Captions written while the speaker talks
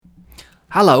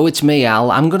Hello, it's me, Al.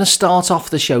 I'm going to start off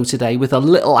the show today with a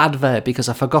little advert because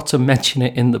I forgot to mention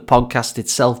it in the podcast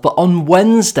itself. But on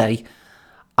Wednesday,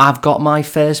 I've got my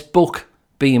first book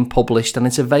being published and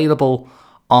it's available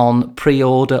on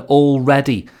pre-order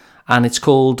already. And it's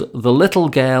called The Little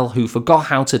Girl Who Forgot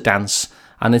How to Dance.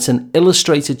 And it's an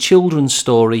illustrated children's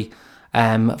story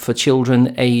for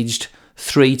children aged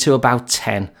 3 to about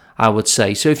 10, I would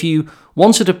say. So if you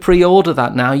wanted to pre-order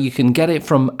that now, you can get it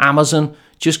from Amazon.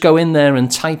 Just go in there and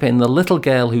type in The Little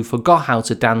Girl Who Forgot How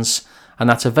to Dance, and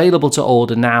that's available to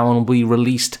order now and will be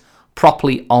released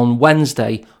properly on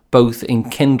Wednesday, both in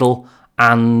Kindle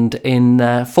and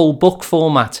in full book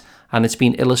format. And it's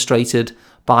been illustrated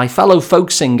by fellow folk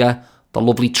singer, the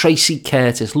lovely Tracy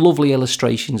Curtis. Lovely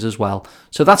illustrations as well.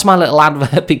 So that's my little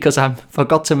advert because I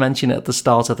forgot to mention it at the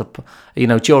start of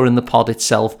during the pod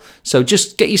itself. So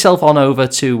just get yourself on over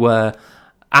to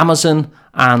Amazon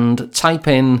and type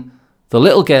in The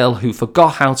Little Girl Who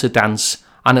Forgot How to Dance,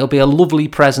 and it'll be a lovely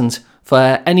present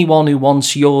for anyone who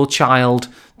wants your child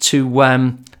to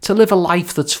live a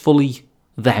life that's fully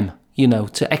them,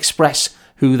 to express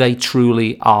who they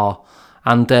truly are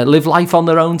and live life on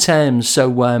their own terms.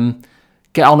 So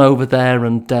get on over there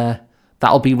and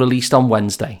that'll be released on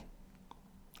Wednesday.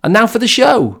 And now for the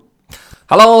show.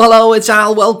 Hello, it's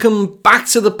Al. Welcome back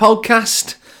to the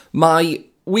podcast, my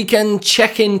weekend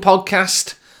check-in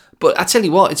podcast. But I tell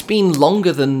you what, it's been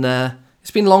longer than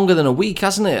a week,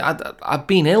 hasn't it? I've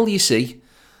been ill, you see.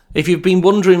 If you've been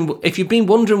wondering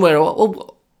where,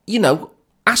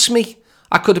 ask me.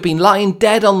 I could have been lying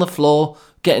dead on the floor,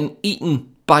 getting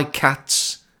eaten by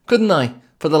cats, couldn't I?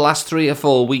 For the last 3 or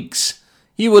 4 weeks,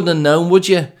 you wouldn't have known, would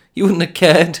you? You wouldn't have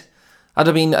cared. I'd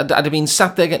have been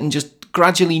sat there getting just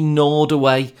gradually gnawed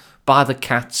away by the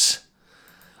cats.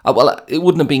 Well, it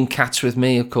wouldn't have been cats with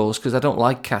me, of course, because I don't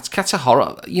like cats. Cats are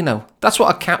horror. That's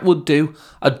what a cat would do.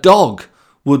 A dog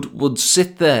would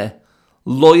sit there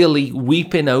loyally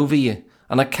weeping over you,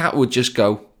 and a cat would just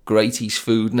go, great, he's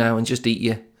food now, and just eat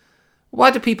you.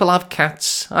 Why do people have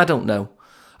cats? I don't know.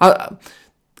 I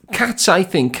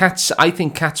think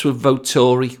cats would vote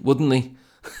Tory, wouldn't they?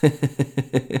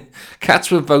 Cats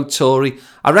would vote Tory.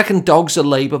 I reckon dogs are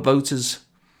Labour voters.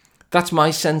 That's my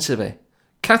sense of it.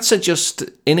 Cats are just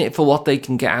in it for what they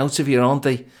can get out of you, aren't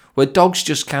they? Where dogs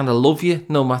just kind of love you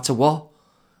no matter what.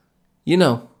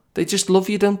 They just love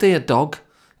you, don't they? A dog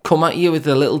come at you with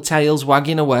their little tails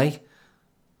wagging away.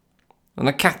 And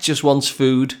a cat just wants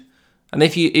food. And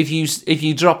if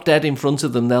you drop dead in front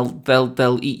of them,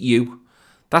 they'll eat you.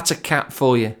 That's a cat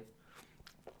for you.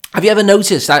 Have you ever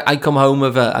noticed I come home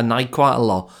of a night quite a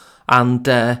lot, and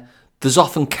there's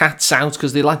often cats out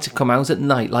because they like to come out at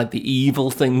night like the evil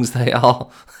things they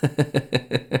are.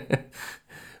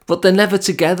 But they're never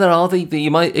together, are they?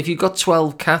 If you've got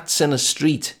 12 cats in a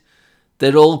street,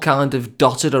 they're all kind of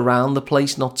dotted around the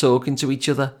place, not talking to each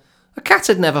other. A cat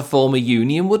would never form a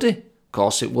union, would it? Of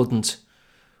course it wouldn't.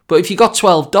 But if you got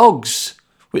 12 dogs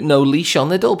with no leash on,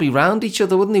 they'd all be round each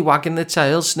other, wouldn't they? Wagging their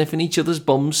tails, sniffing each other's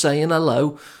bums, saying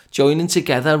hello, joining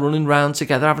together, running round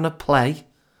together, having a play.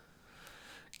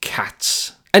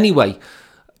 Cats. Anyway,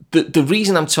 the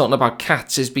reason I'm talking about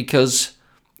cats is because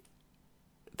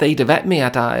they'd have ate me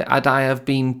had I have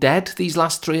been dead these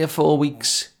last 3 or 4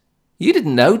 weeks. You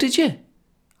didn't know, did you?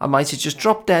 I might have just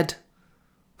dropped dead.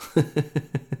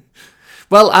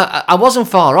 Well, I wasn't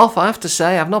far off, I have to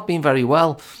say. I've not been very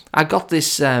well. I got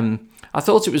this, I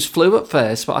thought it was flu at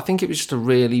first, but I think it was just a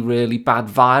really, really bad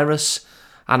virus.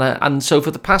 And so for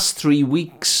the past 3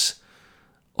 weeks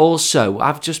or so,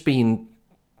 I've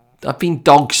been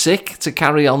dog sick, to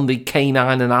carry on the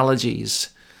canine analogies.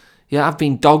 Yeah, I've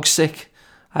been dog sick.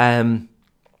 But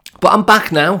I'm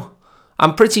back now.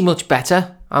 I'm pretty much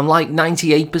better. I'm like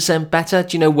 98% better.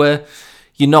 Do you know where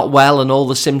you're not well and all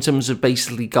the symptoms have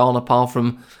basically gone apart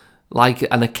from like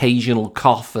an occasional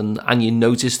cough and you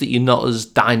notice that you're not as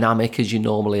dynamic as you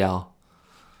normally are?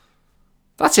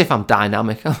 That's if I'm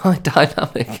dynamic. Am I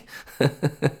dynamic?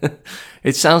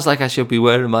 It sounds like I should be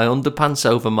wearing my underpants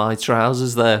over my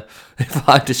trousers there if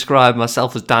I describe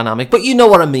myself as dynamic. But you know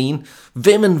what I mean.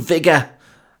 Vim and vigour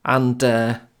and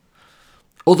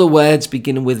other words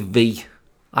beginning with V.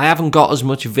 I haven't got as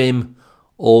much vim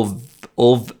or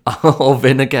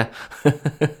vinegar.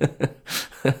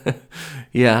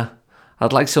 Yeah,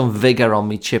 I'd like some vigour on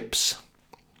me chips.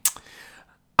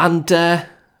 And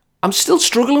I'm still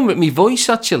struggling with my voice,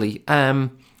 actually.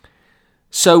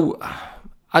 So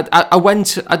I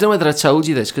went, I don't know whether I told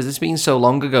you this because it's been so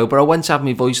long ago, but I went to have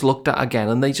my voice looked at again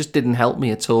and they just didn't help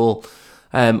me at all.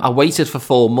 I waited for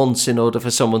 4 months in order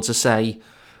for someone to say,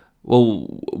 well,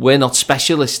 we're not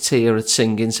specialists here at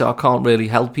singing, so I can't really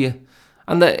help you.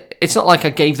 And it's not like I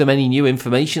gave them any new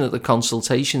information at the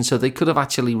consultation, so they could have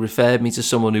actually referred me to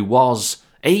someone who was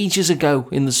ages ago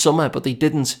in the summer, but they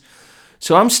didn't.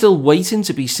 So I'm still waiting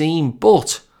to be seen,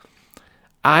 but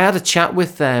I had a chat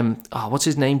with, what's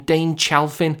his name? Dane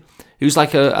Chalfin, who's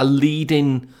like a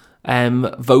leading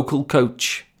vocal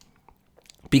coach,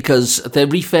 because they're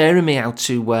referring me out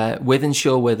to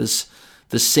Wythenshawe, where there's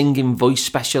singing voice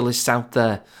specialists out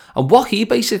there. And what he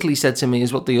basically said to me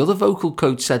is what the other vocal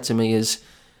coach said to me is,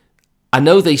 I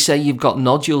know they say you've got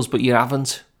nodules, but you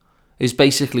haven't, is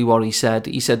basically what he said.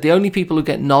 He said the only people who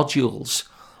get nodules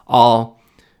are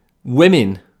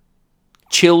women,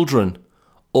 children,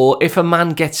 or if a man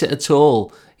gets it at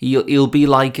all, he'll be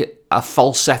like a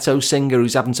falsetto singer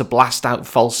who's having to blast out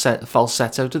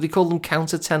falsetto. Do they call them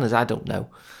countertenors? I don't know.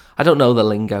 I don't know the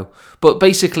lingo. But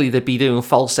basically they'd be doing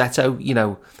falsetto,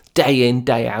 day in,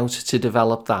 day out to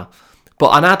develop that.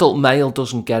 But an adult male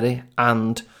doesn't get it.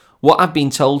 And what I've been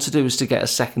told to do is to get a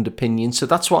second opinion. So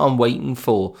that's what I'm waiting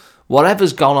for.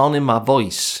 Whatever's gone on in my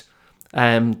voice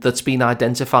that's been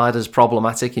identified as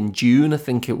problematic in June, I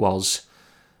think it was,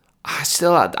 I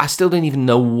still don't even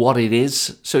know what it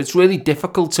is. So it's really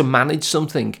difficult to manage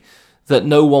something that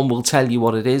no one will tell you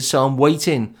what it is. So I'm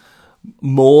waiting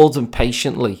more than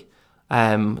patiently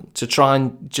to try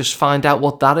and just find out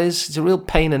what that is. It's a real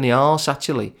pain in the arse,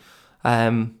 actually.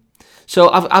 So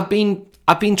I've been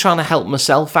trying to help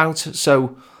myself out.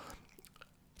 So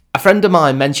a friend of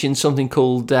mine mentioned something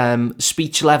called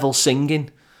speech level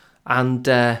singing, and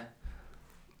I've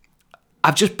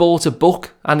just bought a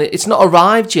book, and it's not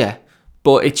arrived yet,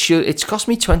 but it's cost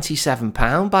me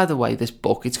 £27, by the way, this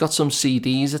book. It's got some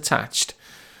CDs attached.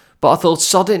 But I thought,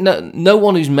 sod it, no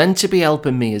one who's meant to be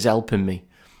helping me is helping me.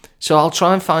 So I'll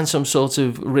try and find some sort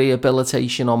of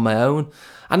rehabilitation on my own.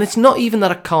 And it's not even that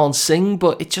I can't sing,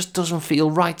 but it just doesn't feel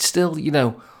right still,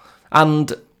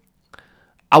 And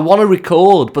I want to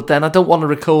record, but then I don't want to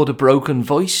record a broken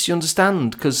voice, you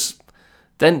understand? Because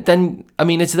then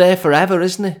it's there forever,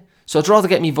 isn't it? So I'd rather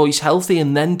get my voice healthy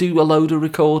and then do a load of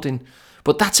recording.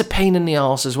 But that's a pain in the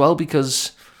arse as well,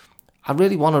 because I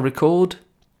really want to record.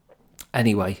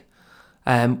 Anyway,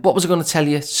 what was I going to tell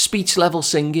you? Speech level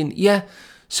singing. Yeah.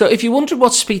 So if you're wondering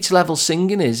what speech level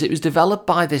singing is, it was developed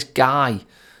by this guy.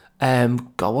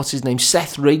 What's his name?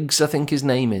 Seth Riggs, I think his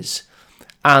name is.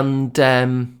 And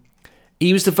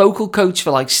he was the vocal coach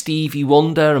for like Stevie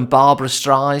Wonder and Barbara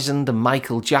Streisand and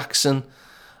Michael Jackson.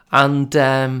 And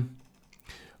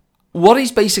what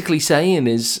he's basically saying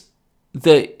is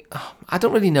that, I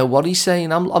don't really know what he's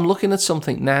saying. I'm looking at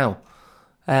something now.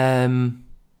 I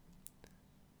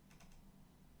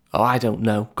don't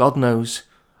know. God knows.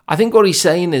 I think what he's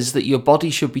saying is that your body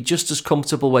should be just as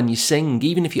comfortable when you sing,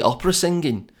 even if you're opera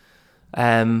singing,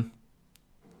 as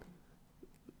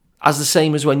the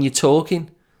same as when you're talking.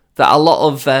 That a lot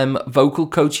of vocal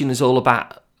coaching is all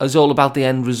about the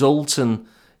end result, and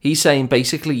he's saying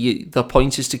basically the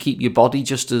point is to keep your body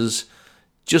just the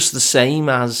same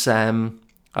as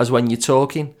when you're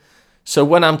talking. So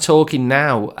when I'm talking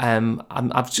now,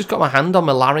 I've just got my hand on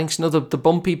my larynx, the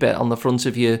bumpy bit on the front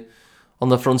of your neck, on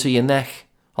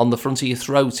the front of your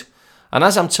throat. And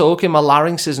as I'm talking, my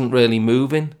larynx isn't really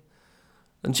moving.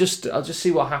 And I'll just see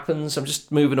what happens. I'm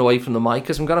just moving away from the mic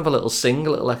because I'm going to have a little sing,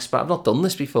 a little expert. I've not done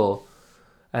this before.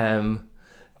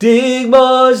 Dig,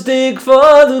 boys, dig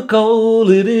for the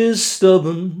coal, it is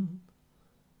stubborn.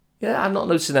 Yeah, I'm not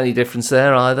noticing any difference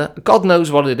there either. God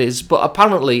knows what it is, but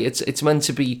apparently it's meant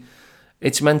to be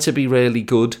really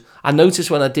good. I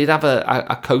noticed when I did have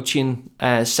a coaching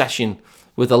session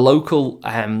with a local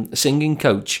singing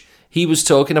coach, he was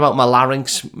talking about my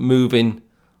larynx moving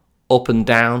up and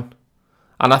down.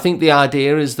 And I think the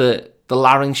idea is that the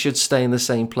larynx should stay in the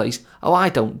same place. Oh, I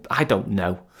don't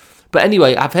know. But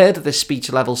anyway, I've heard of this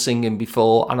speech level singing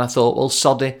before, and I thought, well,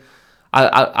 sod it.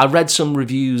 I read some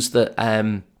reviews that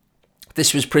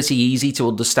this was pretty easy to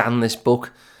understand, this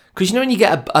book. Because when you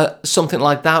get something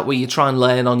like that where you try and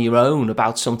learn on your own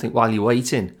about something while you're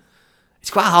waiting, it's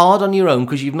quite hard on your own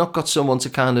because you've not got someone to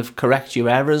kind of correct your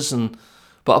errors.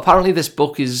 But apparently this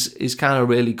book is kind of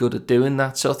really good at doing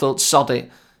that. So I thought, sod it.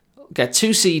 Get 2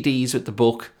 CDs with the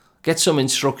book, get some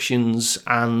instructions,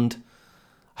 and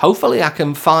hopefully I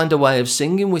can find a way of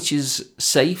singing which is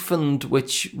safe and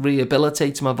which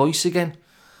rehabilitates my voice again.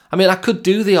 I mean, I could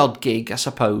do the odd gig, I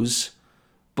suppose,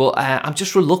 but I'm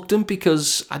just reluctant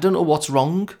because I don't know what's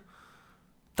wrong.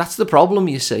 That's the problem,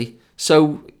 you see.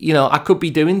 So, I could be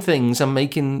doing things and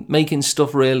making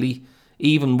stuff really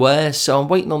even worse. So I'm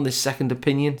waiting on this second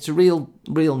opinion. It's a real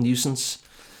nuisance.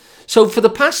 So for the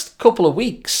past couple of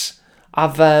weeks,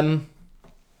 I've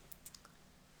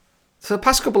for the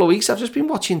past couple of weeks, I've just been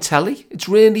watching telly. It's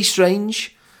really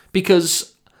strange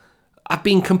because I've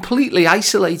been completely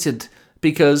isolated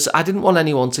because I didn't want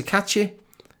anyone to catch it.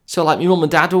 So like my mum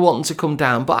and dad were wanting to come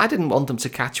down, but I didn't want them to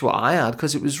catch what I had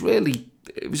because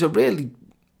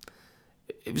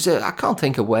I can't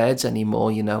think of words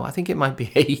anymore, I think it might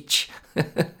be age.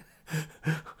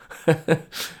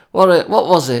 What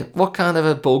was it? What kind of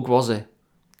a bug was it?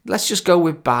 Let's just go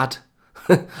with bad.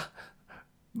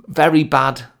 Very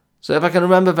bad. So if I can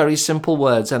remember very simple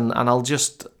words, and I'll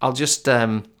just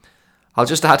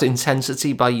add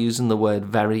intensity by using the word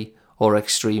very or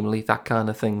extremely, that kind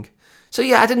of thing. So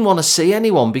yeah, I didn't want to see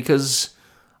anyone because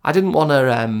I didn't want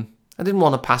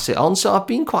to pass it on. So I've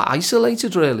been quite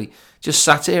isolated, really. Just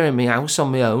sat here in my house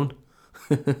on my own.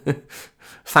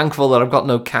 Thankful that I've got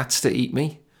no cats to eat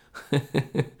me.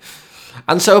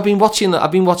 And so I've been watching a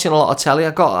lot of telly.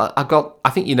 I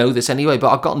think you know this anyway,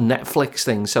 but I've got a Netflix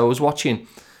thing. So I was watching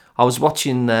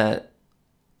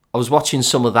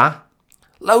some of that.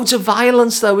 Loads of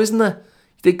violence though, isn't there?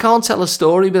 They can't tell a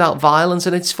story without violence,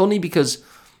 and it's funny because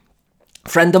a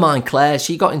friend of mine, Claire,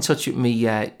 she got in touch with me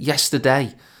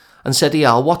yesterday and said,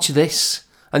 "Yeah, I'll watch this,"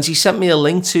 and she sent me a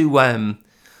link to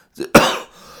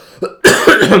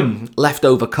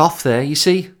Leftover Cough. There, you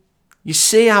see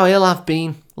how ill I've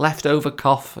been. Leftover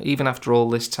cough, even after all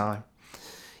this time.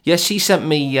 Yes, she sent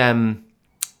me.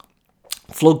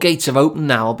 Floodgates have opened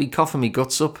now. I'll be coughing my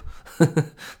guts up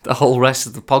the whole rest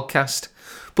of the podcast.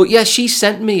 But yeah, she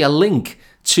sent me a link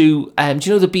to, do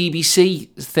you know the BBC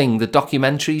thing, the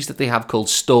documentaries that they have called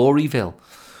Storyville?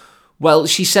 Well,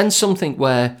 she sent something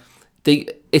where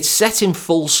it's set in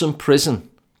Folsom Prison,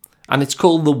 and it's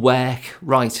called The Work,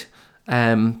 right?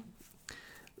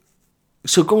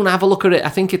 So go and have a look at it. I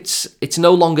think it's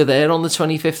no longer there on the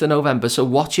 25th of November, so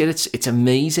watch it. It's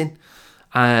amazing.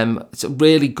 It's a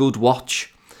really good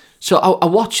watch. So I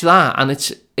watched that, and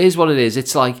here's what it is.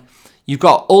 It's like you've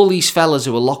got all these fellas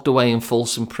who are locked away in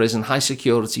Folsom Prison, high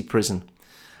security prison,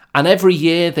 and every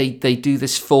year they do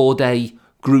this 4-day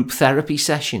group therapy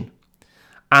session,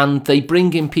 and they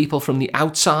bring in people from the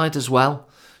outside as well.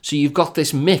 So you've got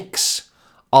this mix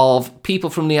of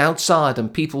people from the outside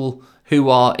and people who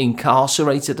are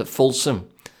incarcerated at Folsom,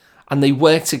 and they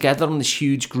work together on this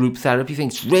huge group therapy thing.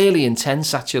 It's really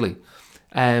intense, actually.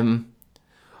 So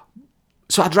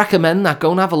I'd recommend that.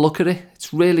 Go and have a look at it.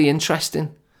 It's really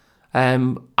interesting.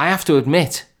 I have to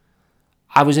admit,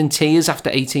 I was in tears after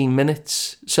 18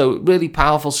 minutes. So really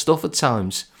powerful stuff at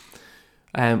times.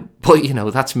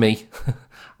 But, that's me.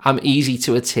 I'm easy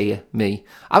to a tear, me.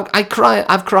 I've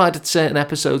cried at certain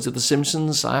episodes of The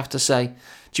Simpsons, I have to say.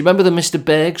 Do you remember the Mr.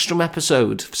 Bergstrom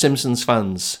episode, Simpsons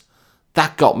fans?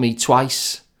 That got me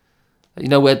twice.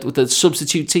 Where with the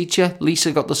substitute teacher,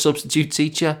 Lisa got the substitute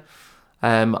teacher.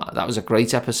 That was a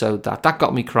great episode. That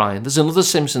got me crying. There's another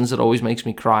Simpsons that always makes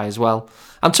me cry as well.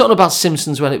 I'm talking about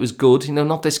Simpsons when it was good,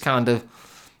 not this kind of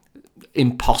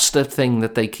imposter thing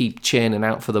that they keep churning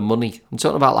out for the money. I'm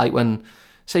talking about like when,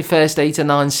 say, first 8 or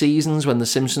 9 seasons when The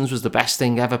Simpsons was the best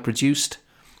thing ever produced.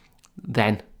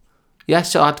 Then. Yeah,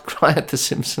 so I'd cry at The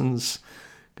Simpsons.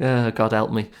 God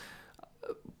help me.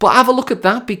 But have a look at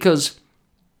that, because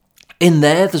in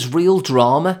there's real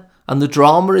drama, and the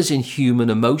drama is in human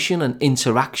emotion and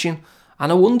interaction. And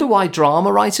I wonder why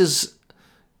drama writers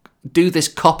do this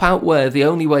cop-out where the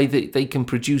only way that they can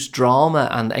produce drama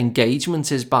and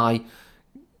engagement is by,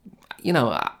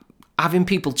 having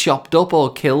people chopped up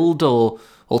or killed or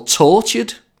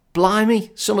tortured.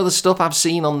 Blimey, some of the stuff I've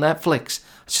seen on Netflix,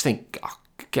 I just think,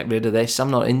 get rid of this,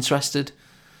 I'm not interested.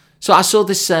 So I saw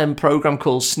this program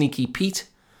called Sneaky Pete,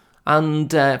 and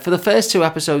for the first 2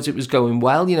 episodes it was going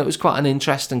well. It was quite an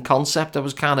interesting concept. I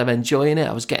was kind of enjoying it.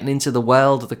 I was getting into the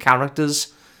world of the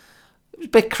characters. It was a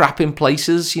bit crap in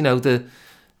places.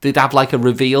 They'd have like a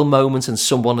reveal moment and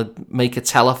someone would make a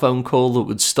telephone call that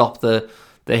would stop the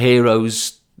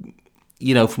heroes,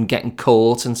 from getting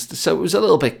caught, and so it was a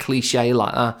little bit cliche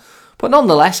like that. But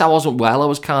nonetheless, I wasn't well. I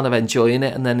was kind of enjoying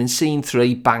it. And then in scene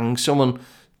 3, bang,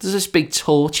 there's this big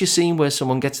torture scene where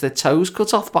someone gets their toes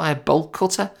cut off by a bolt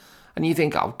cutter. And you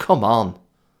think, oh, come on.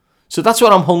 So that's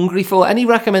what I'm hungry for. Any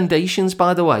recommendations,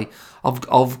 by the way,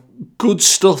 of good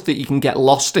stuff that you can get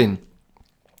lost in,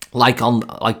 like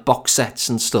box sets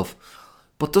and stuff,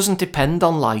 but doesn't depend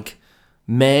on like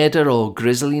murder or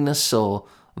grisliness or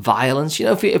violence?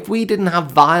 If we didn't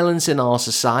have violence in our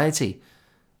society,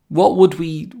 what would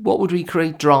we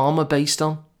create drama based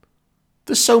on?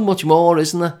 There's so much more,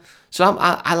 isn't there? So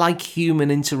I like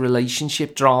human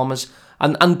interrelationship dramas,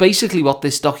 and basically what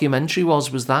this documentary was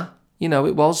that. It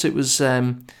was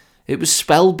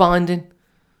spellbinding.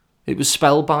 It was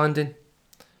spellbinding.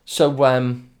 So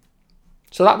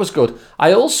So that was good.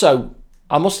 I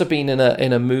must have been in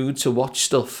a mood to watch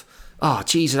stuff. Oh,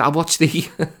 Jesus, I watched the...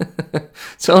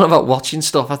 Talking about watching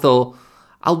stuff, I thought,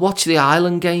 I'll watch the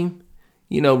Ireland game.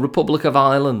 Republic of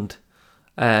Ireland.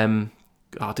 Who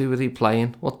were they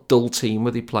playing? What dull team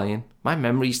were they playing? My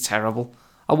memory's terrible.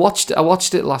 I watched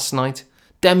it last night.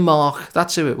 Denmark,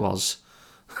 that's who it was.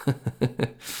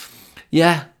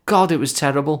 Yeah, God, it was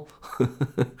terrible.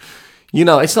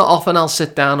 It's not often I'll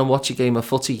sit down and watch a game of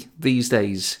footy these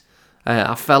days.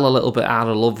 I fell a little bit out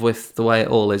of love with the way it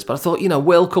all is. But I thought,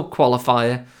 World Cup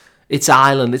qualifier, it's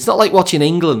Ireland. It's not like watching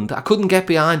England. I couldn't get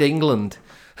behind England.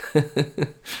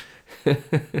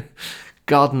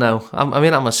 God, no. I'm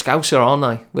a Scouser, aren't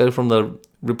I? We're from the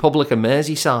Republic of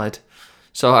Merseyside.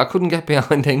 So I couldn't get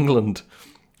behind England.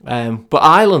 But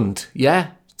Ireland,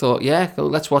 yeah. Thought, yeah,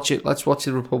 let's watch it. Let's watch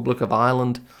the Republic of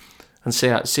Ireland and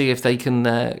see if they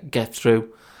can get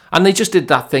through. And they just did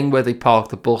that thing where they parked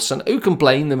the bus. And who can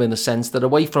blame them in a sense that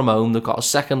away from home, they've got a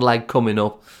second leg coming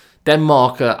up.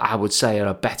 Denmark, I would say, are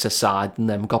a better side than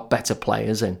them, got better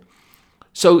players in.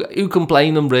 So who can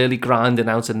blame them really grinding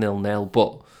out a 0-0?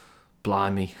 But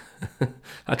blimey,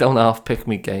 I don't half pick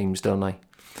me games, don't I?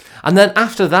 And then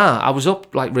after that, I was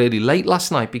up really late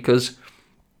last night because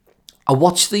I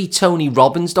watched the Tony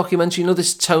Robbins documentary.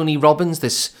 This Tony Robbins,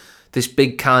 this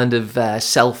big kind of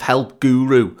self-help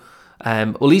guru.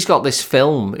 He's got this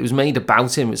film. It was made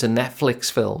about him. It's a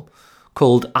Netflix film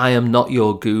called I Am Not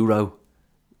Your Guru.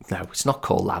 No, it's not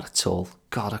called that at all.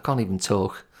 God, I can't even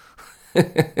talk.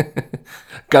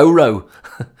 Goro.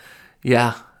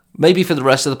 Yeah. Maybe for the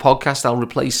rest of the podcast, I'll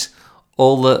replace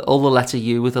all the letter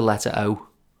U with the letter O.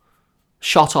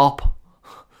 Shut up.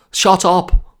 Shut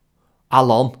up,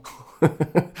 Alun.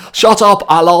 Shut up,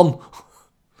 Alun.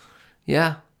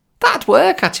 Yeah. That'd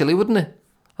work, actually, wouldn't it?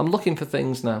 I'm looking for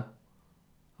things now.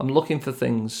 I'm looking for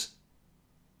things.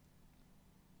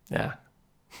 Yeah.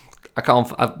 I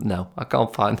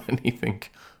can't find anything.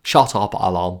 Shut up,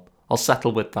 Alun. I'll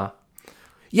settle with that.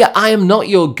 Yeah, I Am Not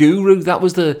Your Guru. That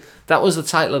was the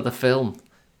title of the film.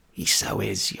 He so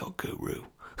is your guru.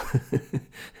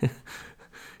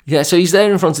 Yeah, so he's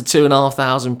there in front of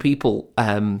 2,500 people.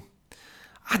 I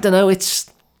don't know.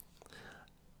 He's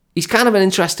kind of an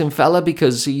interesting fella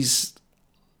because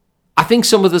I think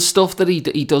some of the stuff that he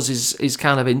does is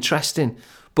kind of interesting,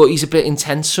 but he's a bit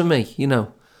intense for me,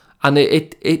 And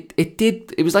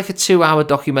it was like a 2-hour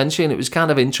documentary, and it was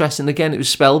kind of interesting. Again, it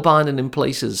was spellbinding in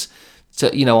places,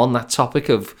 on that topic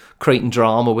of creating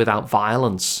drama without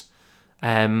violence.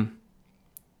 But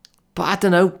I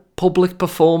don't know, public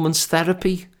performance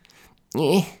therapy.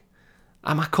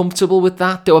 Am I comfortable with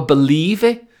that? Do I believe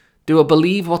it? Do I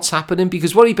believe what's happening?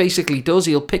 Because what he basically does,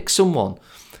 he'll pick someone,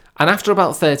 and after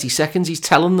about 30 seconds, he's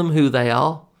telling them who they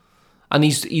are, and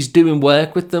he's doing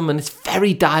work with them, and it's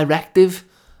very directive.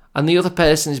 And the other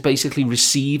person is basically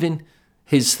receiving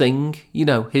his thing,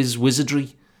 his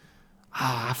wizardry.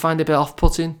 I find it a bit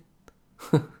off-putting.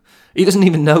 He doesn't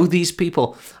even know these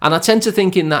people. And I tend to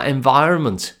think in that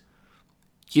environment,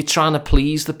 you're trying to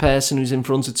please the person who's in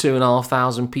front of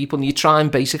 2,500 people, and you're trying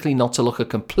basically not to look a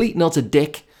complete nut of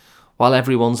dick while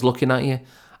everyone's looking at you.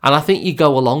 And I think you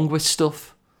go along with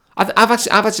stuff. I've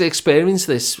actually experienced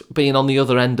this being on the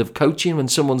other end of coaching when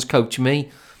someone's coached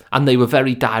me, and they were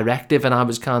very directive, and I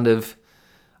was kind of,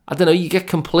 I don't know, you get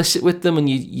complicit with them, and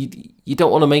you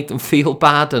don't want to make them feel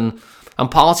bad, and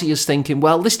part of you is thinking,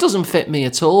 well, this doesn't fit me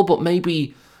at all, but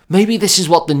maybe this is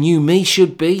what the new me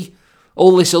should be.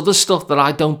 All this other stuff that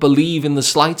I don't believe in the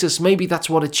slightest, maybe that's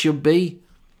what it should be.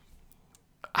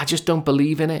 I just don't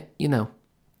believe in it,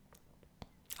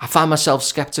 I find myself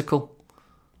sceptical.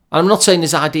 And I'm not saying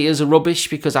his ideas are rubbish,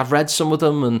 because I've read some of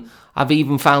them, and I've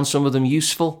even found some of them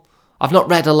useful. I've not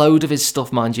read a load of his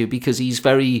stuff, mind you, because he's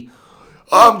very...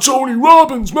 I'm Tony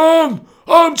Robbins, man!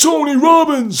 I'm Tony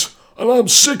Robbins! And I'm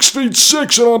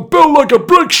 6'6", and I'm built like a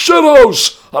brick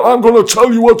shithouse! And I'm going to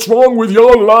tell you what's wrong with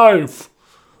your life!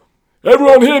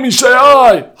 Everyone hear me say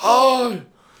aye! Aye!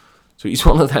 So he's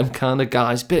one of them kind of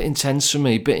guys, bit intense for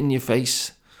me, bit in your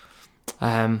face.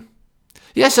 Yeah,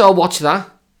 so I'll watch that.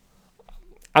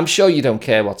 I'm sure you don't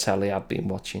care what telly I've been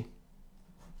watching.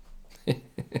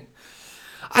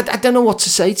 I don't know what to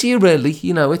say to you, really.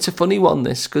 It's a funny one,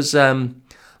 this, because, hang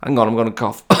on, I'm going to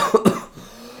cough.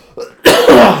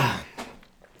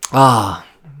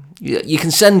 You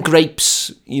can send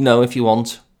grapes, if you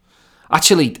want.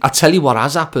 Actually, I'll tell you what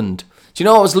has happened. Do you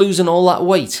know I was losing all that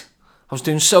weight? I was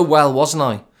doing so well, wasn't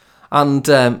I? And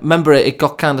remember, it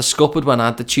got kind of scuppered when I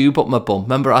had the tube up my bum.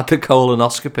 Remember, I had the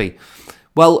colonoscopy.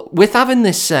 Well, with having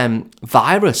this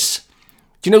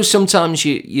sometimes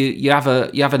you have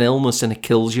an illness and it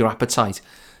kills your appetite.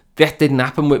 That didn't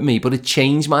happen with me, but it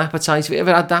changed my appetite. Have you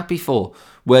ever had that before?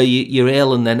 Where you're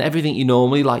ill and then everything you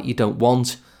normally like you don't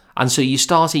want. And so you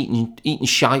start eating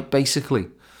shite, basically.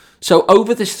 So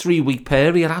over this 3-week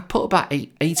period, I put about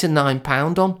 8 or 9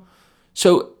 pound on.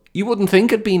 So you wouldn't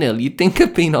think I'd been ill. You'd think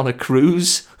I'd been on a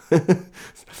cruise.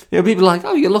 People are like,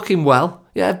 oh, you're looking well.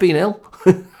 Yeah, I've been ill.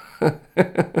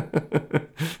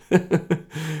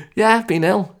 Yeah, I've been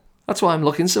ill. That's why I'm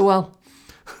looking so well.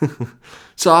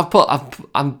 So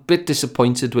I'm a bit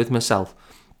disappointed with myself.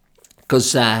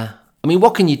 Because,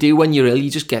 what can you do when you're ill?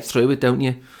 You just get through it, don't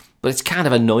you? But it's kind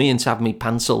of annoying to have my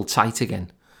pants all tight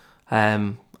again.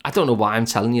 I don't know why I'm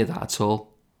telling you that at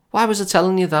all. Why was I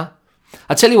telling you that?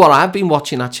 I'll tell you what I've been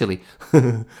watching, actually.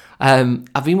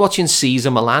 I've been watching Caesar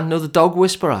Milan, the dog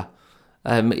whisperer.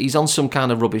 He's on some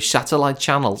kind of rubbish satellite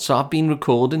channel, so I've been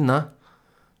recording that.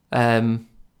 And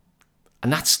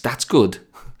that's good.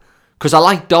 Because I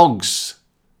like dogs,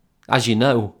 as you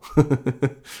know.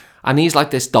 And he's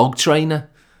like this dog trainer.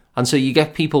 And so you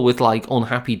get people with like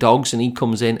unhappy dogs and he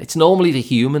comes in. It's normally the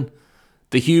human.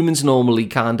 The human's normally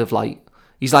kind of like,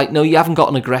 he's like, no, you haven't got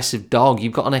an aggressive dog.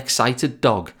 You've got an excited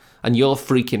dog. And you're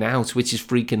freaking out, which is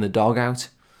freaking the dog out.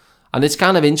 And it's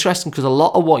kind of interesting because a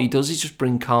lot of what he does is just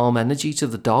bring calm energy to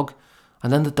the dog.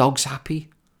 And then the dog's happy.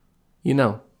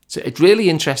 So it's really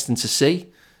interesting to see.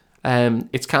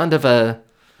 It's kind of a...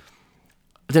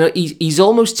 I don't know, he's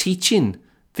almost teaching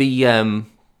the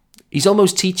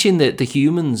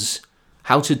humans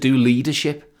how to do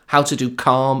leadership, how to do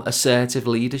calm, assertive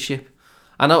leadership.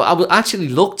 And I would actually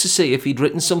look to see if he'd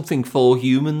written something for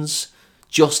humans,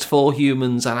 just for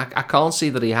humans, and I can't see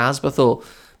that he has, but I thought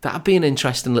that'd be an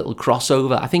interesting little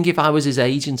crossover. I think if I was his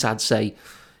agent, I'd say,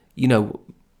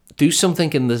 do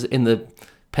something in the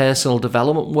personal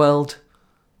development world,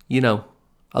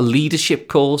 a leadership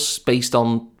course based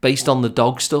on the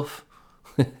dog stuff.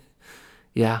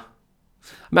 Yeah.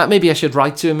 Maybe I should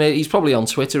write to him. He's probably on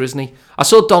Twitter, isn't he? I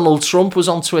saw Donald Trump was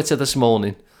on Twitter this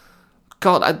morning.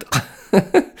 God,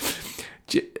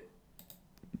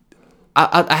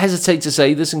 I hesitate to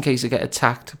say this in case I get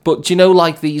attacked, but do you know,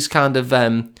 like these kind of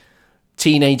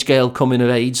teenage girl coming of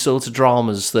age sort of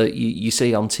dramas that you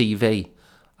see on TV,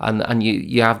 and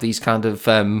you have these kind of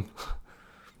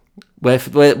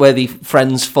where the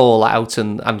friends fall out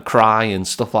and cry and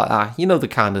stuff like that. The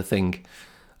kind of thing.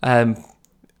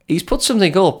 He's put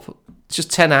something up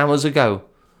just 10 hours ago,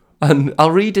 and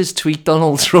I'll read his tweet,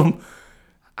 Donald Trump.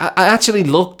 I actually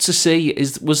looked to see,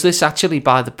 was this actually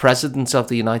by the President of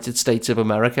the United States of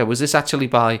America? Was this actually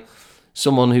by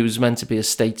someone who's meant to be a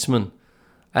statesman?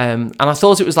 And I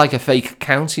thought it was like a fake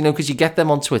account, because you get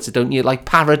them on Twitter, don't you? Like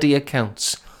parody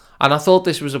accounts. And I thought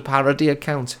this was a parody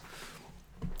account.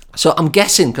 So I'm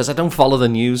guessing, because I don't follow the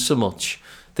news so much,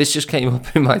 this just came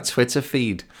up in my Twitter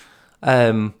feed.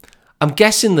 I'm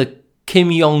guessing that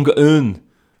Kim Jong-un,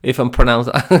 if I'm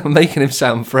making him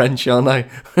sound French, aren't I?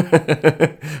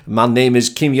 My name is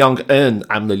Kim Jong-un.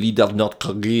 I'm the leader of North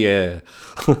Korea.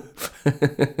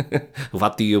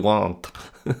 What do you want?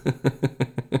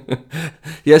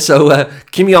 Yeah, so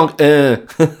Kim Jong-un,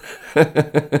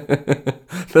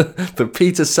 the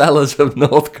Peter Sellers of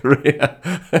North Korea.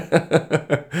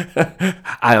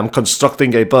 I am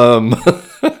constructing a bomb.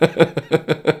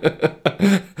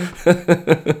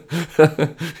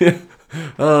 Yeah.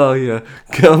 Oh yeah,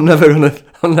 I'm never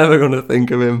gonna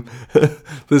think of him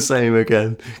the same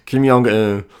again. Kim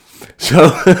Jong-un. So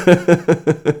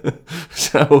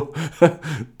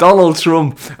Donald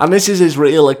Trump, and this is his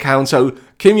real account. So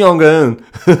Kim Jong-un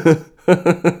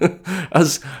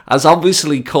has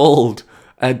obviously called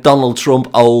Donald Trump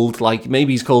old, like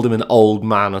maybe he's called him an old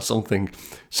man or something.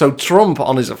 So Trump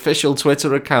on his official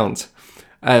Twitter account,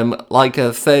 like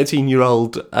a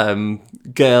 13-year-old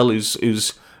girl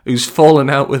who's fallen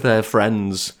out with her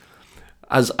friends,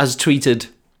 has tweeted.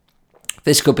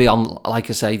 This could be on,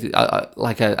 like I say,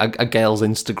 like a girl's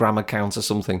Instagram account or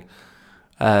something.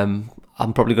 I'm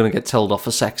probably going to get told off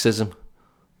for sexism.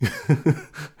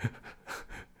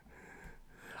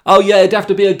 Oh yeah, it'd have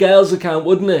to be a girl's account,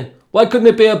 wouldn't it? Why couldn't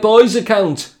it be a boy's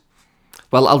account?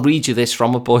 Well, I'll read you this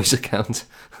from a boy's account.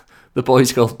 The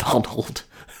boy's called Donald.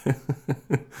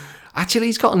 Actually,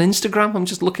 he's got an Instagram. I'm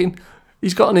just looking.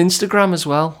 He's got an Instagram as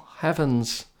well.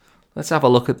 Heavens. Let's have a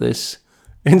look at this.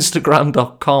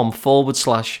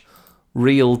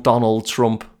 Instagram.com/real Donald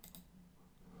Trump.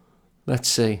 Let's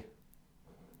see.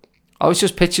 Oh, it's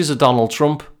just pictures of Donald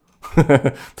Trump.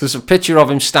 There's a picture of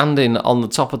him standing on the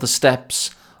top of the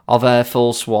steps of Air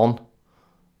Force One,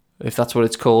 if that's what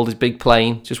it's called, his big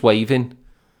plane, just waving.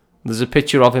 There's a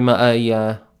picture of him at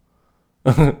a...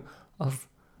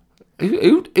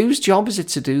 whose job is it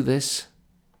to do this?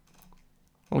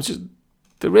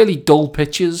 They're really dull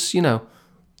pictures, you know.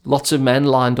 Lots of men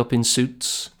lined up in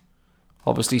suits.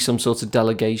 Obviously some sort of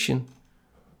delegation.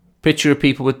 Picture of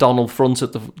people with Donald Trump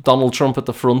at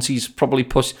the front. He's probably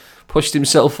pushed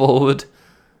himself forward.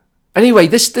 Anyway,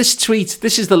 this tweet,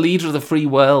 this is the leader of the free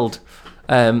world,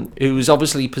 who was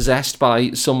obviously possessed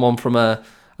by someone from a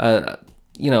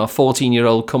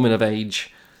 14-year-old coming of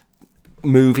age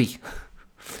movie.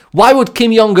 Why would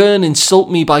Kim Jong-un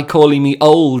insult me by calling me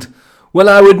old? Well,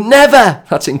 I would never,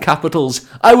 that's in capitals,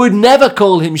 I would never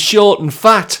call him short and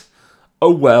fat.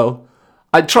 Oh well,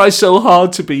 I'd try so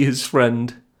hard to be his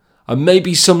friend. And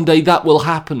maybe someday that will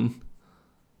happen.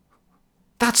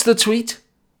 That's the tweet.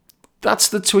 That's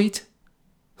the tweet.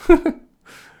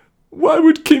 Why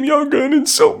would Kim Jong-un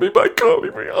insult me by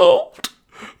calling me old?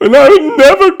 And I would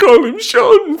never call him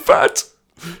short and fat.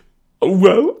 Oh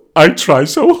well, I try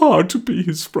so hard to be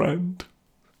his friend.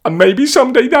 And maybe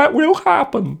someday that will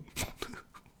happen.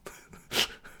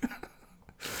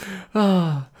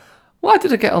 Why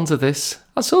did I get onto this?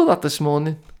 I saw that this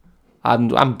morning.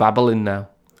 I'm babbling now.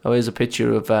 Oh, here's a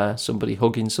picture of somebody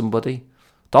hugging somebody.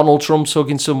 Donald Trump's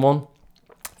hugging someone.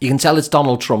 You can tell it's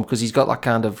Donald Trump because he's got that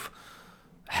kind of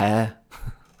hair.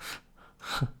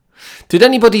 Did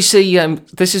anybody see,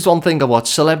 this is one thing I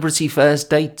watched, Celebrity First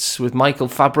Dates with Michael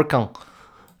Fabricant.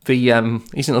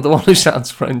 He's another one who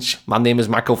sounds French. My name is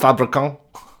Michael Fabricant.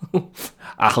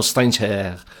 I have strange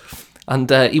hair. And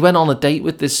he went on a date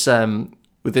with this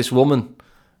woman.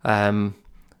 And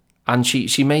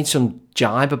she made some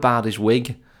jibe about his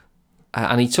wig.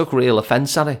 And he took real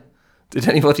offence at it. Did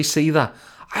anybody see that?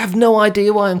 I have no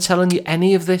idea why I'm telling you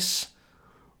any of this.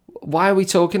 Why are we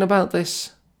talking about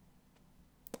this?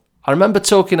 I remember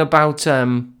talking about...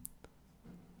 I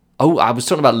was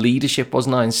talking about leadership,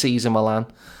 wasn't I, in Cesar Millan?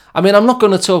 I mean, I'm not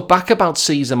going to talk back about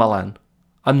Cesar Millan.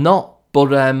 I'm not.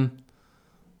 But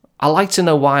I like to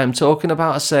know why I'm talking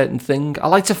about a certain thing. I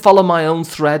like to follow my own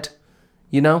thread.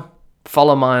 You know?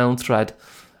 Follow my own thread.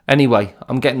 Anyway,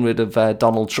 I'm getting rid of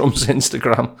Donald Trump's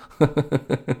Instagram.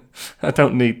 I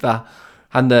don't need that.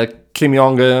 And Kim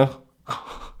Jong-un.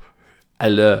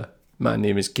 Hello, my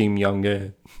name is Kim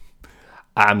Jong-un.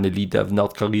 I'm the leader of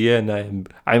North Korea and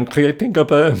I'm creating a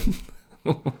bomb.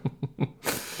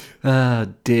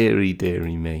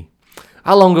 Dearie me.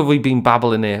 How long have we been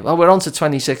babbling here? Well, we're on to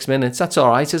 26 minutes. That's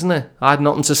all right, isn't it? I had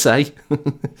nothing to say.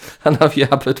 And I've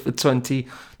yabbered for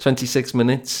 26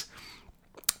 minutes.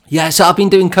 Yeah, so I've been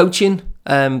doing coaching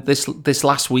this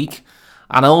last week.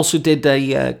 And I also did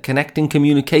a connecting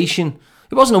communication.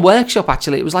 It wasn't a workshop,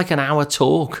 actually. It was like an hour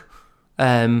talk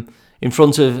in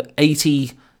front of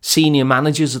 80 senior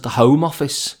managers at the Home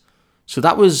Office. So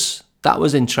that was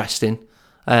interesting.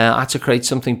 I had to create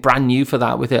something brand new for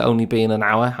that with it only being an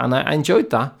hour. And I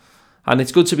enjoyed that. And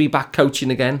it's good to be back coaching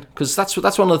again. Because that's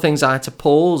one of the things I had to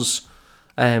pause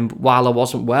while I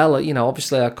wasn't well. You know,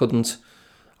 obviously I couldn't...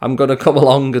 I'm going to come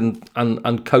along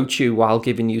and coach you while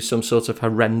giving you some sort of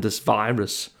horrendous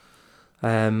virus.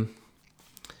 Yeah,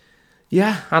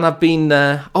 and I've been...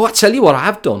 I tell you what I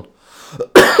have done.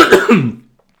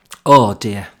 Oh,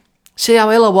 dear. See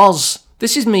how ill I was?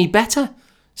 This is me better.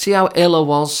 See how ill I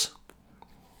was?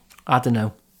 I don't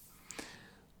know.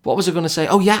 What was I going to say?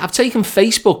 Oh, yeah, I've taken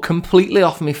Facebook completely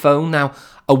off my phone now.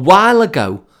 A while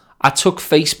ago, I took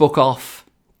Facebook off.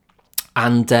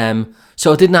 And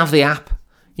so I didn't have the app.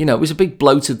 You know, it was a big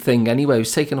bloated thing anyway. It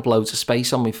was taking up loads of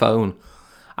space on my phone.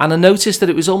 And I noticed that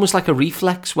it was almost like a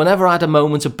reflex. Whenever I had a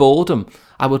moment of boredom,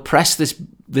 I would press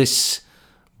this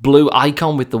blue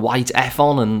icon with the white F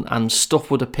on and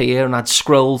stuff would appear and I'd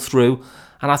scroll through.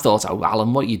 And I thought, oh,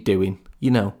 Alan, what are you doing?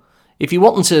 You know, if you're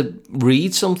wanting to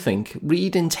read something,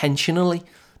 read intentionally.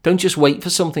 Don't just wait for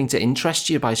something to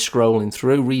interest you by scrolling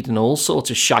through, reading all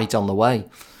sorts of shite on the way.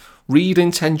 Read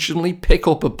intentionally, pick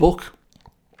up a book.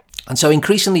 And so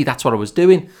increasingly that's what I was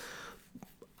doing.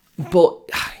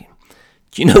 But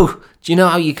do you know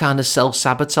how you kind of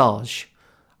self-sabotage?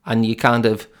 And you kind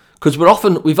of... Because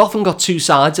we've often got two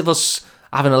sides of us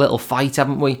having a little fight,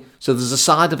 haven't we? So there's a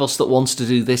side of us that wants to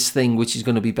do this thing which is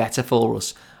going to be better for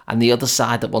us, and the other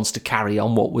side that wants to carry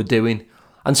on what we're doing.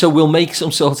 And so we'll make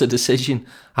some sort of decision,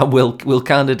 and we'll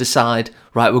kind of decide,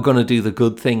 right, we're going to do the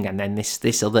good thing, and then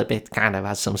this other bit kind of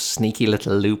has some sneaky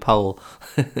little loophole.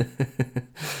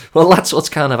 Well, that's what's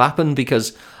kind of happened,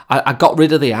 because I got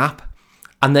rid of the app.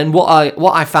 And then what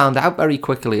I found out very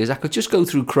quickly is I could just go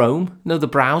through Chrome, the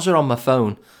browser on my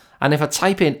phone. And if I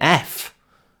type in F,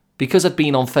 because I'd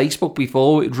been on Facebook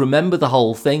before, it'd remember the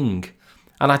whole thing.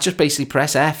 And I'd just basically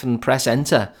press F and press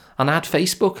enter. And I had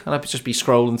Facebook, and I'd just be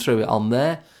scrolling through it on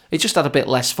there. It just had a bit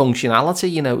less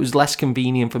functionality, it was less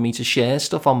convenient for me to share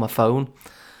stuff on my phone.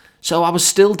 So I was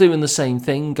still doing the same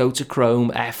thing, go to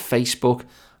Chrome, Facebook,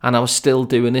 and I was still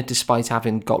doing it despite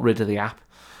having got rid of the app.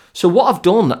 So what I've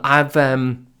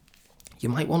done, you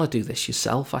might want to do this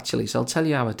yourself actually, so I'll tell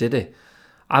you how I did it.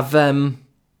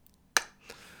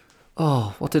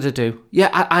 What did I do? Yeah,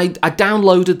 I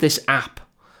downloaded this app,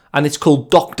 and it's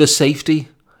called Dr. Safety.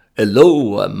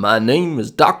 Hello, my name is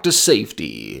Dr.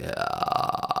 Safety.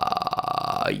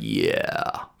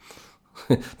 Yeah.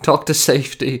 Dr.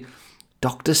 Safety.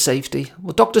 Dr. Safety?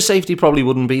 Well, Dr. Safety probably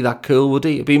wouldn't be that cool, would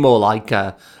he? It'd be more like,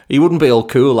 he wouldn't be all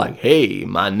cool like, hey,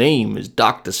 my name is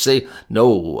Dr. Safety.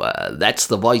 No, that's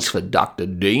the voice for Dr.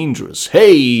 Dangerous.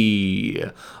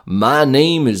 Hey, my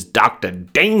name is Dr.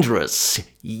 Dangerous.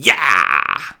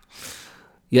 Yeah.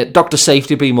 Yeah, Dr.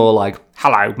 Safety would be more like,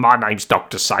 hello, my name's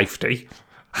Dr. Safety.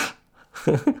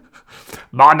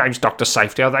 My name's Dr.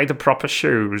 Safety. Are they the proper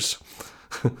shoes?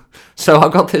 So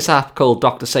I've got this app called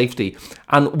Dr. Safety,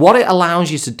 and what it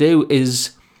allows you to do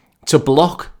is to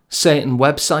block certain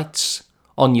websites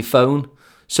on your phone.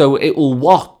 So it will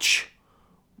watch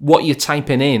what you're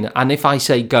typing in, and if I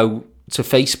say go to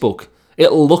Facebook,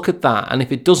 it'll look at that, and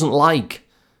if it doesn't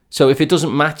if it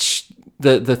doesn't match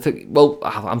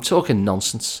I'm talking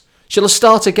nonsense. Shall I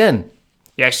start again?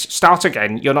 Yes, start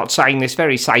again. You're not saying this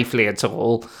very safely at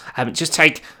all. Just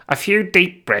take a few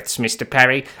deep breaths, Mr.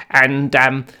 Perry, and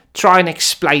try and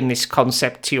explain this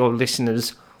concept to your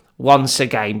listeners once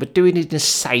again, but do it in a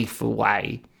safer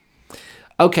way.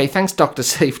 Okay, thanks, Dr.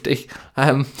 Safety.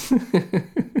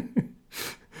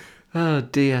 Oh,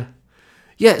 dear.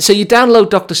 Yeah, so you download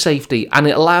Dr. Safety, and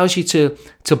it allows you to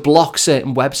block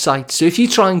certain websites. So if you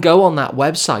try and go on that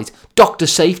website, Dr.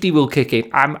 Safety will kick in.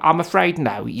 I'm afraid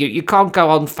no. You can't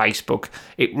go on Facebook.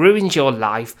 It ruins your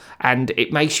life, and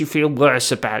it makes you feel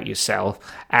worse about yourself,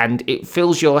 and it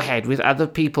fills your head with other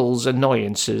people's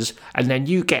annoyances, and then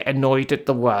you get annoyed at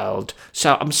the world.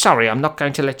 So I'm sorry, I'm not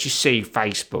going to let you see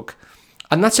Facebook.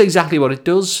 And that's exactly what it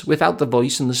does, without the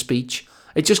voice and the speech.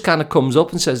 It just kind of comes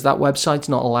up and says that website's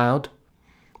not allowed.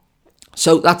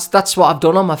 So that's what I've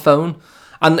done on my phone,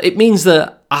 and it means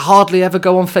that I hardly ever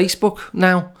go on Facebook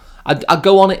now. I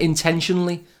go on it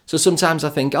intentionally. So sometimes I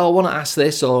think, I want to ask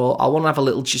this, or I want to have a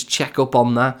little just check up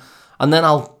on that, and then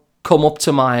I'll come up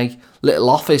to my little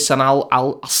office and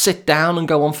I'll sit down and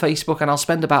go on Facebook, and I'll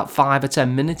spend about 5 or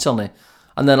 10 minutes on it,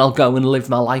 and then I'll go and live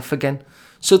my life again.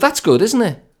 So that's good, isn't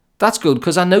it? That's good,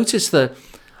 because I noticed that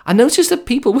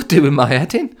people were doing my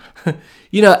head in.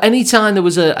 You know, anytime there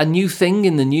was a new thing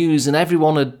in the news and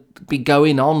everyone would be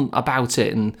going on about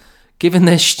it and giving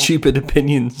their stupid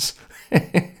opinions.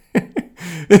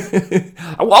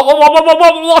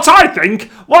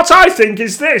 What I think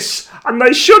is this, and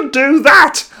they should do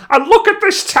that, and look at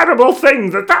this terrible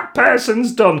thing that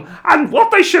person's done, and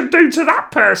what they should do to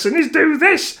that person is do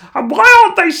this, and why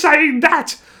aren't they saying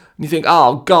that? And you think,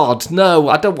 oh God, no,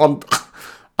 I don't want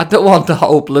the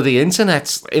whole bloody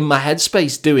internet in my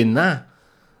headspace doing that.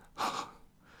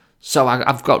 So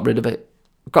I've got rid of it.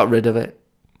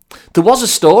 There was a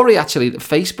story, actually, that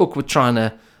Facebook were trying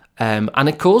to, and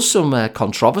it caused some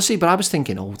controversy, but I was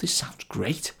thinking, this sounds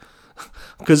great.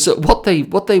 Because what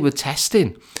they were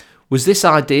testing was this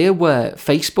idea where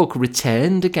Facebook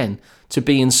returned again to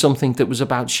being something that was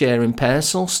about sharing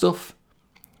personal stuff.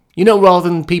 You know, rather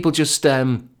than people just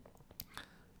saying,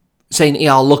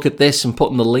 I'll look at this and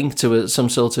putting the link to some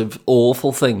sort of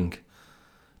awful thing.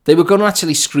 They were going to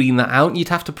actually screen that out, and you'd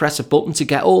have to press a button to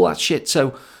get all that shit.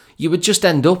 So you would just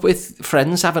end up with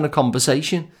friends having a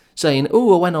conversation, saying, I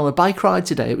went on a bike ride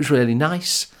today, it was really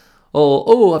nice.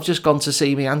 Or, I've just gone to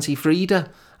see my Auntie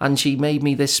Frida, and she made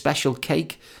me this special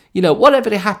cake. You know,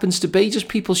 whatever it happens to be, just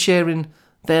people sharing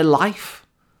their life,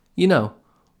 you know,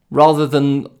 rather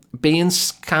than being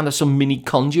kind of some mini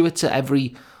conduit to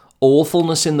every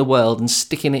awfulness in the world and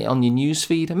sticking it on your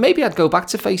newsfeed. And maybe I'd go back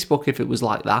to Facebook if it was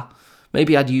like that.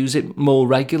 Maybe I'd use it more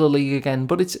regularly again,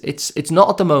 but it's not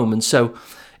at the moment. So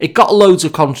it got loads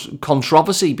of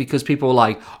controversy because people were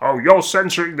like, "Oh, you're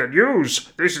censoring the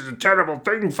news. This is a terrible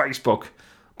thing, Facebook."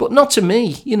 But not to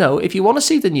me. You know, if you want to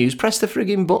see the news, press the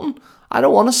frigging button. I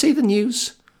don't want to see the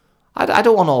news. I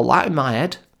don't want all that in my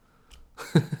head.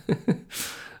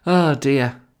 Oh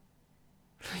dear.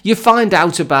 You find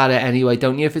out about it anyway,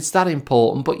 don't you, if it's that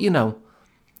important? But, you know,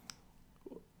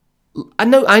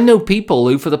 I know people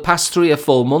who for the past 3 or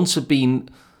 4 months have been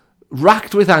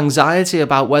racked with anxiety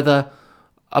about whether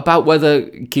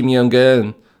Kim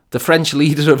Jong-un, the French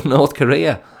leader of North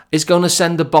Korea, is going to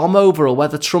send a bomb over, or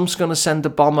whether Trump's going to send a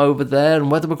bomb over there, and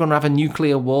whether we're going to have a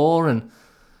nuclear war. And,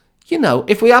 you know,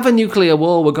 if we have a nuclear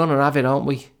war, we're going to have it, aren't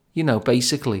we? You know,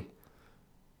 basically.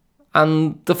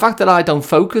 And the fact that I don't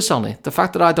focus on it, the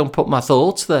fact that I don't put my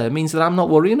thoughts there, means that I'm not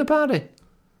worrying about it.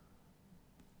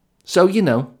 So,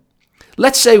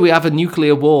 let's say we have a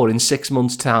nuclear war in 6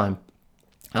 months' time.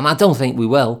 And I don't think we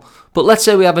will. But let's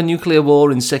say we have a nuclear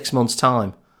war in 6 months'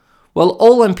 time. Well,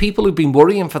 all them people who've been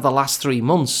worrying for the last 3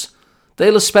 months,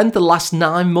 they'll have spent the last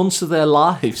 9 months of their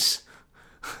lives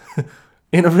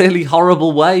in a really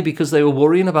horrible way because they were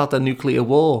worrying about the nuclear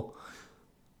war.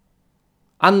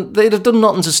 And they'd have done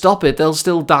nothing to stop it. They'll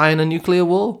still die in a nuclear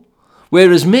war.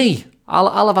 Whereas me,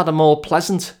 I'll have had a more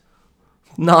pleasant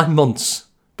 9 months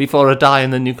before I die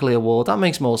in the nuclear war. That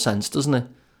makes more sense, doesn't it?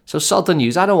 So sod the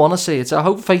news. I don't want to see it. So I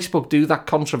hope Facebook do that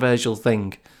controversial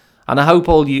thing. And I hope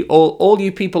all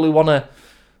you people who want to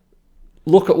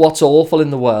look at what's awful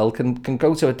in the world can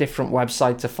go to a different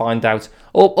website to find out.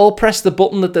 Or press the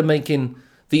button that they're making,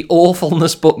 the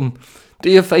awfulness button.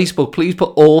 Dear Facebook, please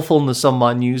put awfulness on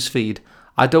my newsfeed.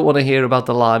 I don't want to hear about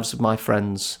the lives of my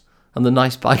friends and the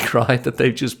nice bike ride that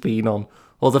they've just been on,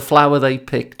 or the flower they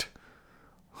picked.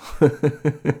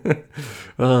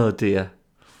 Oh dear.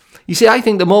 You see, I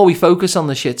think the more we focus on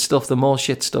the shit stuff, the more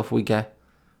shit stuff we get.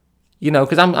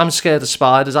 Because I'm scared of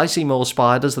spiders. I see more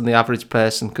spiders than the average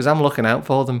person because I'm looking out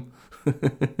for them.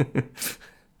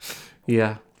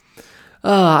 Yeah.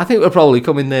 I think we're probably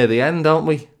coming near the end, aren't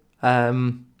we?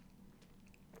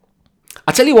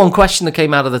 I'll tell you one question that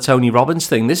came out of the Tony Robbins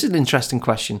thing. This is an interesting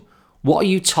question. What are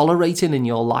you tolerating in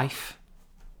your life?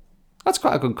 That's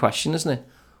quite a good question, isn't it?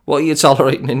 What are you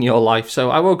tolerating in your life? So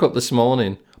I woke up this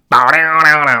morning.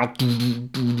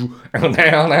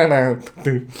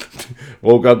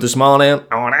 Woke up this morning.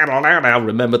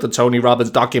 Remember the Tony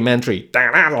Robbins documentary.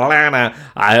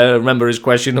 I remember his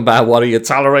question about what are you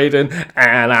tolerating,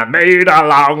 and I made a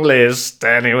long list,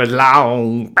 and it was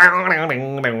long. Man,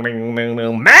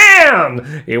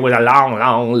 it was a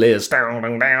long list. And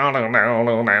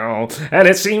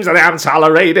it seems that I'm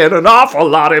tolerating an awful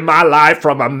lot in my life,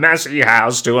 from a messy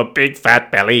house to a big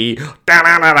fat belly.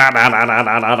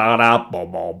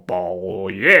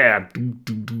 Yeah.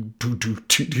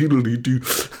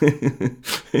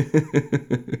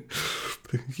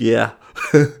 Yeah.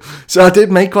 So I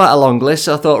did make quite a long list.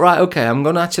 So I thought, right, okay, I'm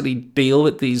going to actually deal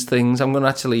with these things. I'm going to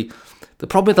actually... The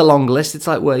problem with the long list, it's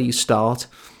like where you start.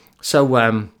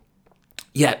 So,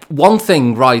 yeah, one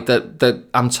thing, right, that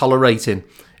I'm tolerating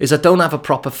is I don't have a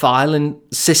proper filing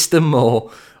system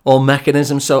or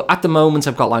mechanism. So at the moment,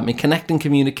 I've got like my connecting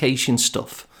communication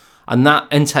stuff, and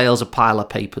that entails a pile of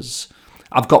papers.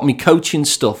 I've got my coaching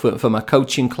stuff for my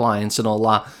coaching clients and all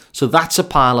that. So that's a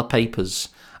pile of papers.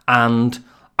 And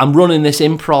I'm running this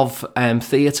improv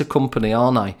theatre company,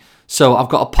 aren't I? So I've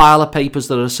got a pile of papers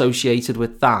that are associated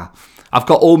with that. I've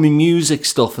got all my music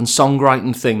stuff and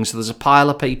songwriting things. So there's a pile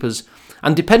of papers.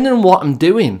 And depending on what I'm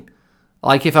doing,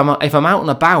 like if I'm out and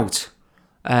about,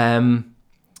 I'll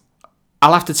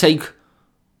have to take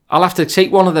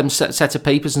one of them set of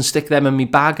papers and stick them in my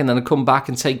bag, and then I come back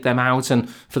and take them out, and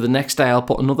for the next day I'll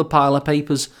put another pile of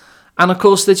papers. And of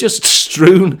course they're just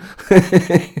strewn.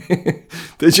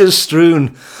 They're just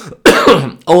strewn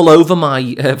all over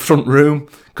my front room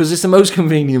because it's the most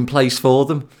convenient place for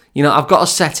them. I've got a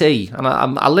settee, and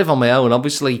I live on my own,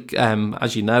 obviously,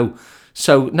 as you know.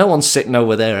 So no one's sitting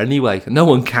over there anyway. No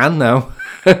one can now.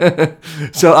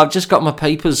 So I've just got my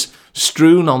papers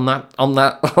strewn on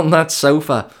that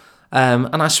sofa.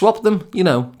 And I swap them,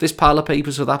 this pile of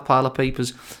papers with that pile of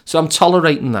papers. So I'm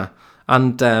tolerating that.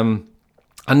 And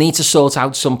I need to sort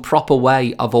out some proper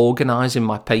way of organising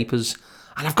my papers.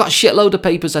 And I've got a shitload of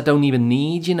papers I don't even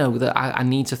need, that I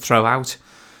need to throw out.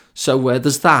 So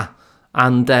there's that.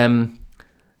 And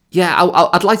yeah,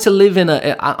 I'd like to live in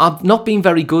I've not been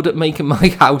very good at making my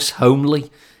house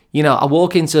homely. I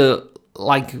walk into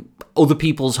like other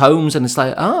people's homes and it's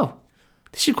like, oh,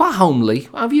 this is quite homely.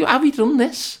 Have you done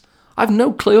this? I've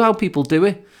no clue how people do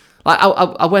it. Like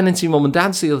I went into Mum and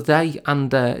Dad's the other day,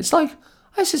 and it's like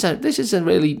this is a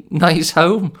really nice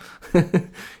home.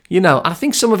 And I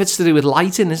think some of it's to do with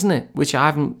lighting, isn't it? Which I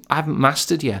haven't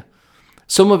mastered yet.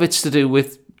 Some of it's to do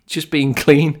with just being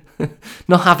clean,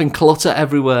 not having clutter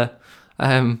everywhere.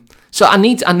 So I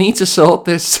need to sort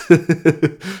this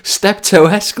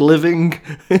steptoe-esque living.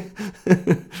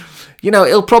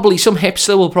 It'll probably, some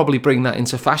hipster will probably bring that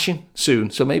into fashion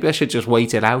soon. So maybe I should just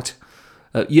wait it out.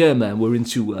 Yeah, man, we're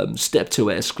into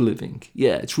steptoe-esque living.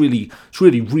 Yeah, it's really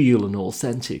real and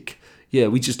authentic. Yeah,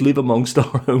 we just live amongst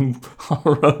our own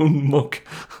muck.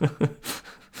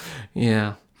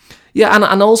 Yeah. Yeah,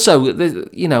 and also,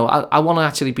 I want to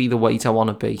actually be the weight I want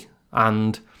to be.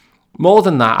 And more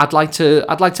than that, I'd like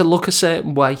to look a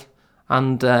certain way.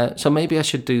 And so maybe I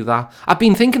should do that. I've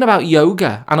been thinking about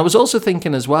yoga, and I was also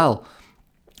thinking as well,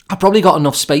 I probably got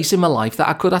enough space in my life that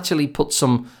I could actually put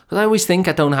some, because I always think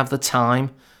I don't have the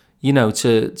time,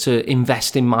 to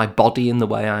invest in my body in the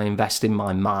way I invest in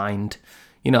my mind.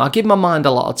 I give my mind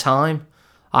a lot of time.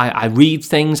 I read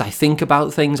things, I think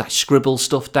about things, I scribble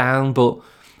stuff down, but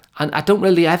I've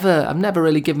never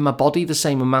really given my body the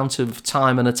same amount of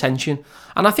time and attention.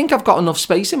 And I think I've got enough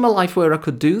space in my life where I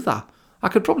could do that. I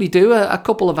could probably do a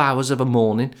couple of hours of a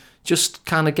morning, just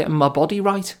kind of getting my body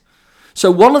right. So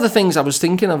one of the things I was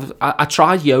thinking of, I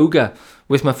tried yoga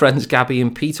with my friends Gabby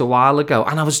and Pete a while ago,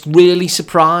 and I was really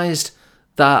surprised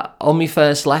that on my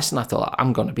first lesson I thought,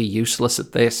 I'm going to be useless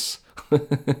at this.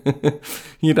 I'm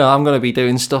going to be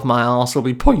doing stuff, my arse will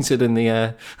be pointed in the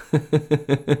air.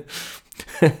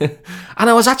 And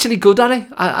I was actually good at it.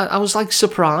 I was like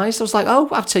surprised. I was like, oh,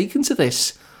 I've taken to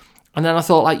this. And then I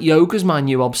thought, like, yoga's my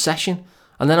new obsession.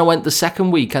 And then I went the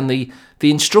second week, and the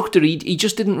instructor, he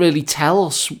just didn't really tell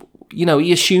us.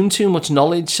 He assumed too much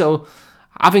knowledge. So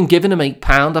having given him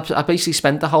 £8, I basically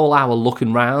spent the whole hour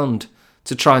looking round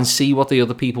to try and see what the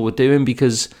other people were doing,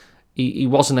 because he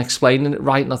wasn't explaining it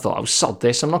right. And I thought, oh, sod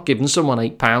this. I'm not giving someone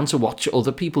 £8 to watch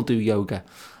other people do yoga.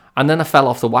 And then I fell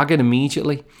off the wagon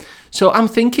immediately. So I'm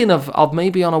thinking of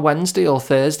maybe on a Wednesday or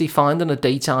Thursday finding a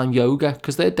daytime yoga,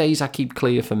 because they're days I keep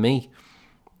clear for me.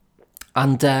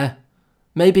 And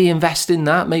maybe invest in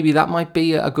that. Maybe that might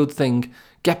be a good thing.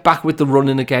 Get back with the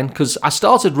running again, because I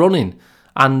started running,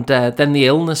 and then the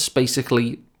illness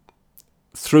basically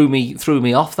threw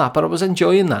me off that, but I was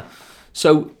enjoying that.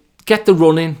 So get the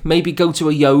running, maybe go to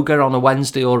a yoga on a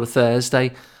Wednesday or a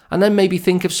Thursday, and then maybe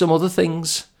think of some other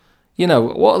things.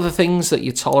 What are the things that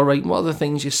you tolerate? What are the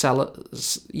things you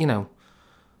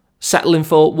settling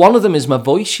for? One of them is my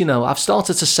voice. I've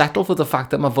started to settle for the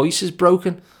fact that my voice is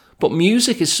broken, but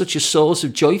music is such a source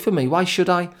of joy for me. Why should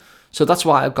I? So that's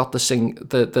why I've got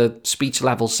the speech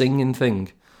level singing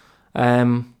thing.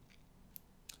 So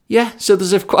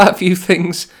there's quite a few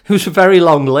things. It was a very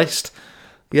long list.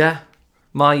 Yeah,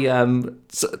 my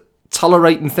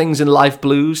tolerating things in life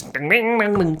blues.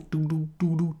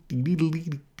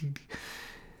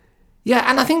 Yeah,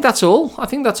 and I think that's all.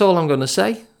 I'm going to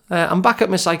say. I'm back at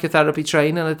my psychotherapy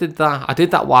training. I did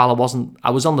that while I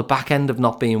was on the back end of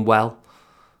not being well.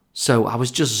 So I was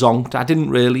just zonked. I didn't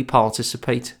really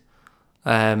participate.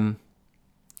 But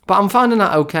I'm finding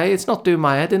that okay. It's not doing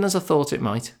my head in as I thought it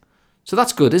might. So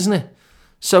that's good, isn't it?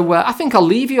 So I think I'll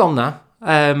leave you on that.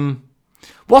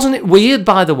 Wasn't it weird,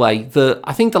 by the way, that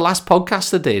I think the last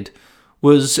podcast I did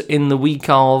was in the week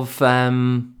of my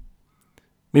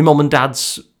mum and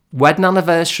dad's wedding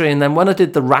anniversary, and then when I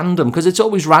did the random, because it's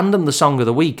always random, the song of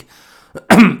the week.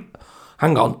 Hang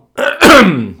on.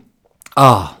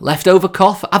 Leftover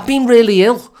cough. I've been really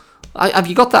ill. Have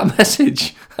you got that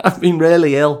message? I've been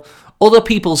really ill. Other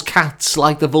people's cats,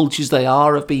 like the vultures they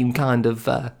are, have been kind of,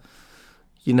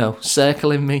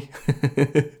 circling me.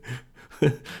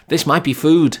 This might be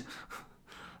food.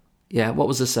 Yeah, what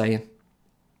was I saying?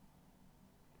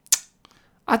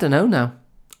 I don't know now.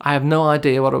 I have no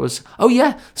idea what it was. Oh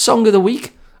yeah, song of the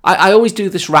week. I always do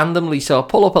this randomly, so I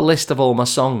pull up a list of all my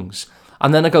songs,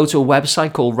 and then I go to a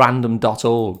website called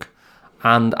random.org,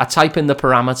 and I type in the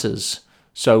parameters.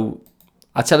 So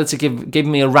I tell it to give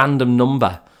me a random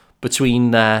number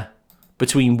between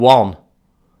 1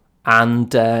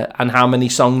 and how many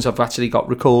songs I've actually got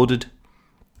recorded.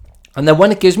 And then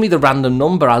when it gives me the random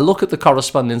number, I look at the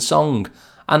corresponding song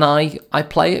and I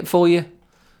play it for you.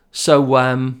 So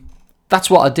that's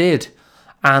what I did.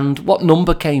 And what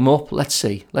number came up? Let's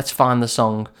see. Let's find the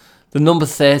song. The number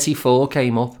 34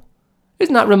 came up.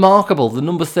 Isn't that remarkable? The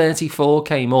number 34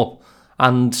 came up.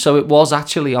 And so it was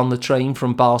actually on the train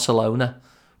from Barcelona,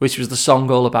 which was the song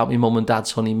all about my mum and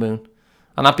dad's honeymoon.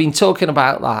 And I've been talking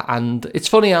about that. And it's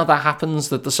funny how that happens,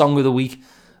 that the song of the week...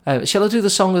 shall I do the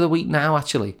song of the week now,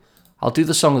 actually? I'll do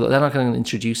the song, then I'm going to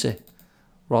introduce it,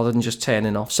 rather than just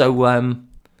turning off. So, I'm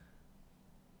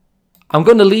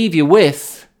going to leave you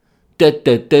with...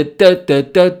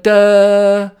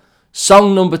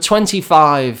 song number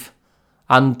 25.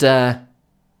 And I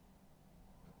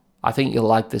think you'll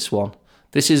like this one.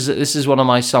 This is one of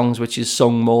my songs which is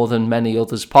sung more than many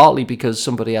others, partly because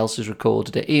somebody else has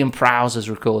recorded it. Ian Prowse has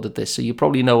recorded this, so you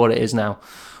probably know what it is now.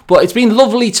 But it's been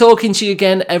lovely talking to you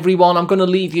again, everyone. I'm going to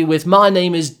leave you with My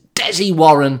Name is Desi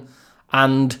Warren,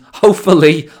 and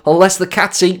hopefully, unless the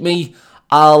cats eat me,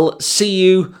 I'll see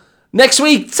you next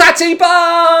week. Tatty, bye!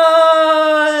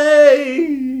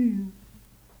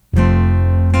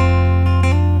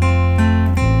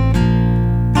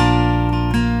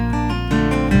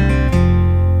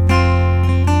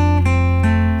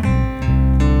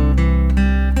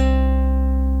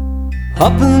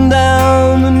 Up and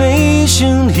down the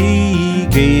nation he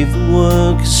gave gave the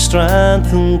workers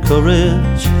strength and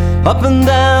courage. Up and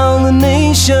down the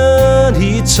nation,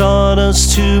 he taught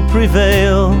us to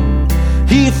prevail.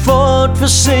 He fought for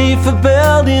safer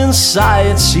building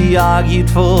sites, he argued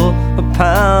for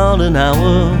 £1 an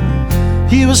hour.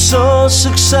 He was so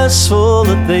successful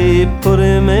that they put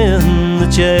him in the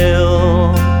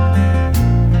jail.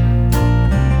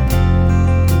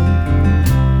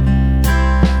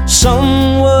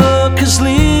 Some workers'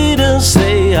 leaders,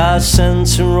 they are sent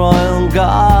to royal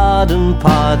garden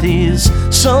parties.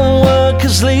 Some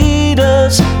workers'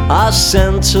 leaders are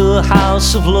sent to the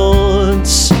House of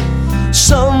Lords.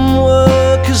 Some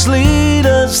workers'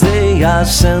 leaders, they are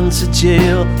sent to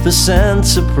jail, they're sent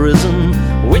to prison.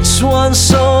 Which one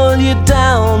sold you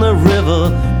down the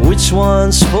river? Which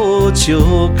one's fought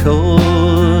your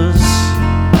cause?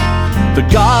 The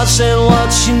guard said,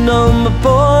 what's your number,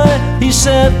 boy? He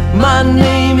said, my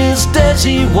name is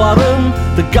Desi Warren.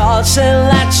 The guard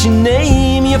said, that's your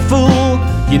name, you fool.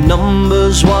 Your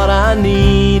number's what I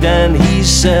need. And he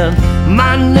said,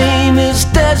 my name is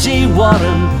Desi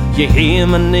Warren. You hear,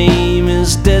 my name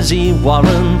is Desi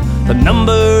Warren. The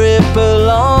number, it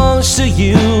belongs to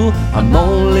you. I'm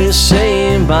only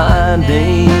saying my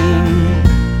name.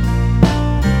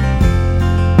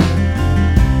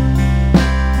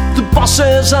 The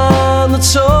bosses on the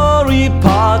Tory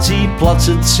party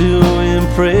plotted to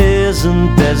imprison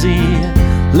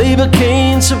Desi. Labour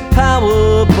came to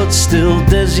power, but still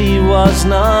Desi was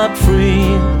not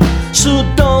free. So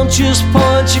don't just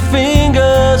point your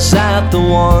fingers at the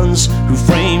ones who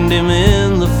framed him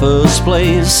in the first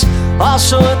place.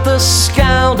 Also at the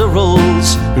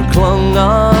scoundrels who clung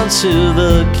on to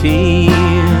the key.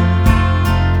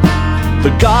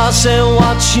 The guard said,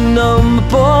 what's your number,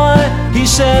 boy? He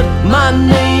said, my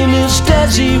name is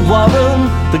Desi Warren.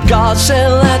 The guard said,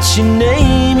 that's your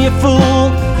name, you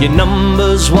fool. Your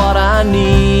number's what I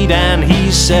need. And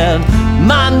he said,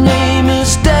 my name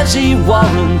is Desi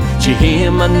Warren. Do you hear,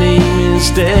 my name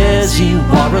is Desi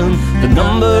Warren. The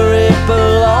number, it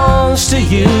belongs to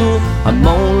you. I'm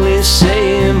only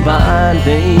saying my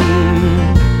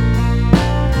name.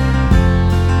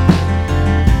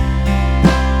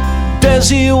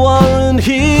 Desi Warren,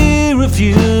 he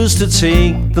refused to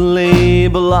take the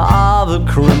label of a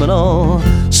criminal.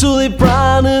 So they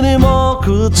branded him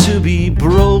awkward to be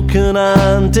broken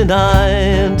and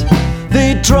denied.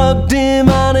 They drugged him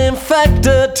and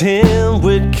infected him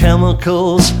with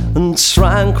chemicals and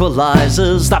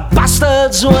tranquilizers. The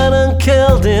bastards went and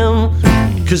killed him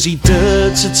 'cause he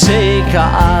dared to take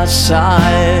our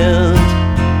side.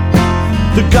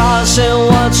 The guard said,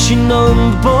 what's your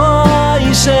number, boy?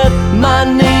 He said, my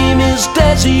name is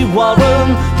Desi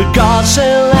Warren. The guard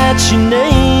said, that's your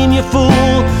name, you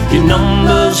fool. Your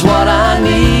number's what I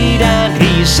need. And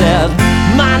he said,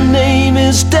 my name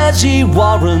is Desi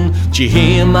Warren. Do you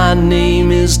hear, my name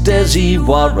is Desi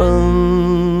Warren.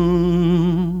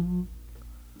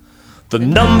 The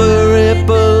number, it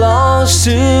belongs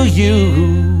to you.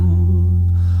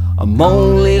 I'm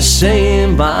only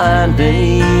saying my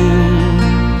name.